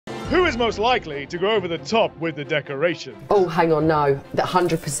Who is most likely to go over the top with the decoration? Oh, hang on, no.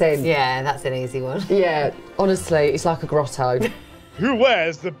 100%. Yeah, that's an easy one. Yeah, honestly, it's like a grotto. Who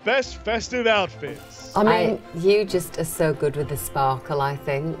wears the best festive outfits? I mean... you just are so good with the sparkle, I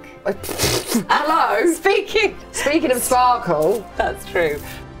think. Hello? Speaking of sparkle. That's true.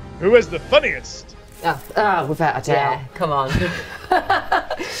 Who is the funniest? Without a doubt. Yeah, come on.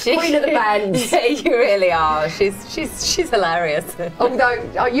 Queen of the bands. Yeah, you really are. She's hilarious.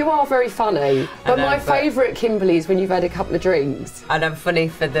 Although you are very funny. But my favourite, Kimberley, is when you've had a couple of drinks. And I'm funny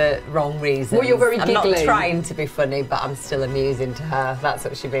for the wrong reasons. Well, you're very giggly. I'm not trying to be funny, but I'm still amusing to her. That's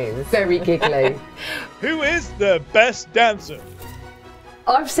what she means. Very giggly. Who is the best dancer?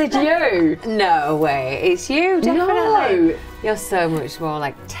 I've said you. No way. It's you, definitely. No. You're so much more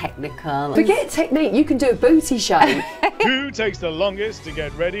like technical. Forget technique, you can do a booty shake. Who takes the longest to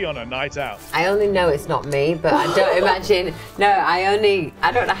get ready on a night out? I only know it's not me, but I don't imagine. No, I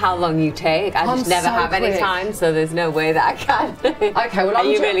don't know how long you take. I just never have any time, so there's no way that I can. Okay, well, Are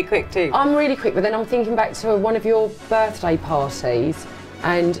you really quick too? I'm really quick, but then I'm thinking back to one of your birthday parties.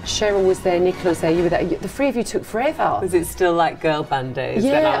 And Cheryl was there, Nicola was there, you were there. The three of you took forever. Was it still like girl band days?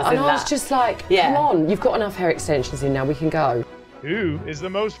 Yeah, and I was just like, come on, you've got enough hair extensions in now, we can go. Who is the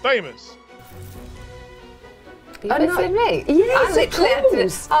most famous? You missing me? Yes, of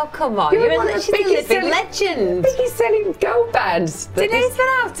course. Oh, come on. You're a living legend. Biggest selling girl bands. Denise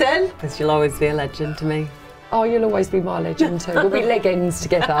Outen. Because you'll always be a legend to me. Oh, you'll always be my legend too. We'll be legends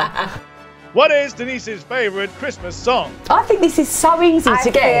together. What is Denise's favourite Christmas song? I think this is so easy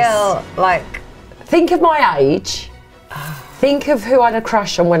to guess. I feel like... Think of my age. Think of who I had a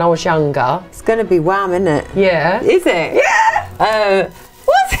crush on when I was younger. It's going to be Wham, isn't it? Yeah. Is it? Yeah!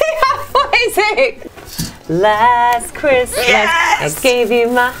 What's it? What is it? Last Christmas, I gave you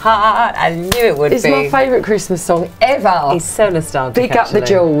my heart. I knew it would be. It's my favourite Christmas song ever. It's so nostalgic, Big up the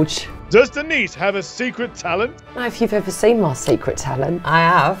George. Does Denise have a secret talent? I don't know if you've ever seen my secret talent. I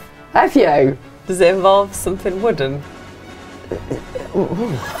have. Have you? Does it involve something wooden?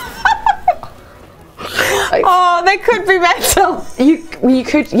 Oh, they could be metal. You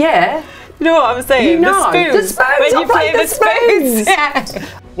could, yeah. You know what I'm saying? You know, the spoons. When you play the spoons. Yeah.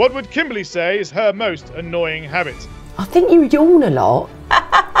 What would Kimberley say is her most annoying habit? I think you yawn a lot.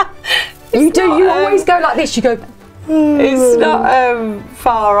 You do. You always go like this. You go. It's not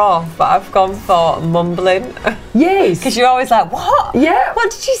far off, but I've gone for mumbling. Yes. Because you're always like, what? Yeah. What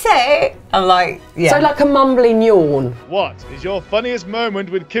did you say? I'm like, yeah. So like a mumbling yawn. What is your funniest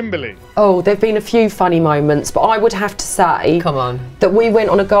moment with Kimberley? Oh, there've been a few funny moments, but I would have to say, come on, that we went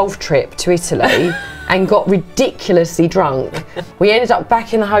on a golf trip to Italy and got ridiculously drunk. We ended up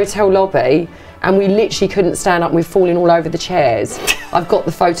back in the hotel lobby and we literally couldn't stand up and we're falling all over the chairs. I've got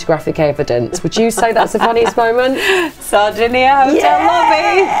the photographic evidence. Would you say that's the funniest moment? Sardinia Hotel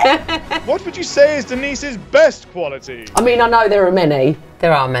lobby. What would you say is Denise's best quality? I mean, I know there are many.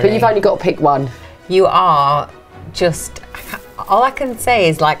 There are many. But you've only got to pick one. You are just, all I can say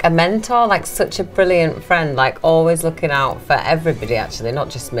is like a mentor, like such a brilliant friend, like always looking out for everybody actually,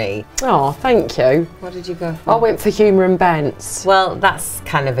 not just me. Oh, thank you. What did you go for? I went for humour and bants. Well, that's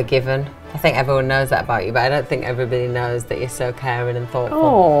kind of a given. I think everyone knows that about you, but I don't think everybody knows that you're so caring and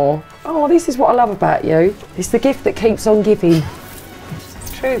thoughtful. Oh, this is what I love about you. It's the gift that keeps on giving.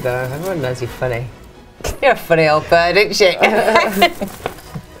 It's true though, everyone knows you're funny. You're a funny old bird, aren't you?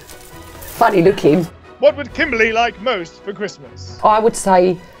 Funny looking. What would Kimberley like most for Christmas? I would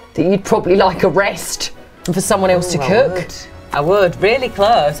say that you'd probably like a rest and for someone else to cook. I would, really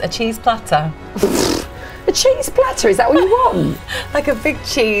close. A cheese platter. A cheese platter, is that what you want? Like a big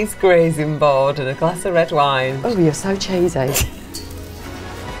cheese grazing board and a glass of red wine. Oh, you're so cheesy.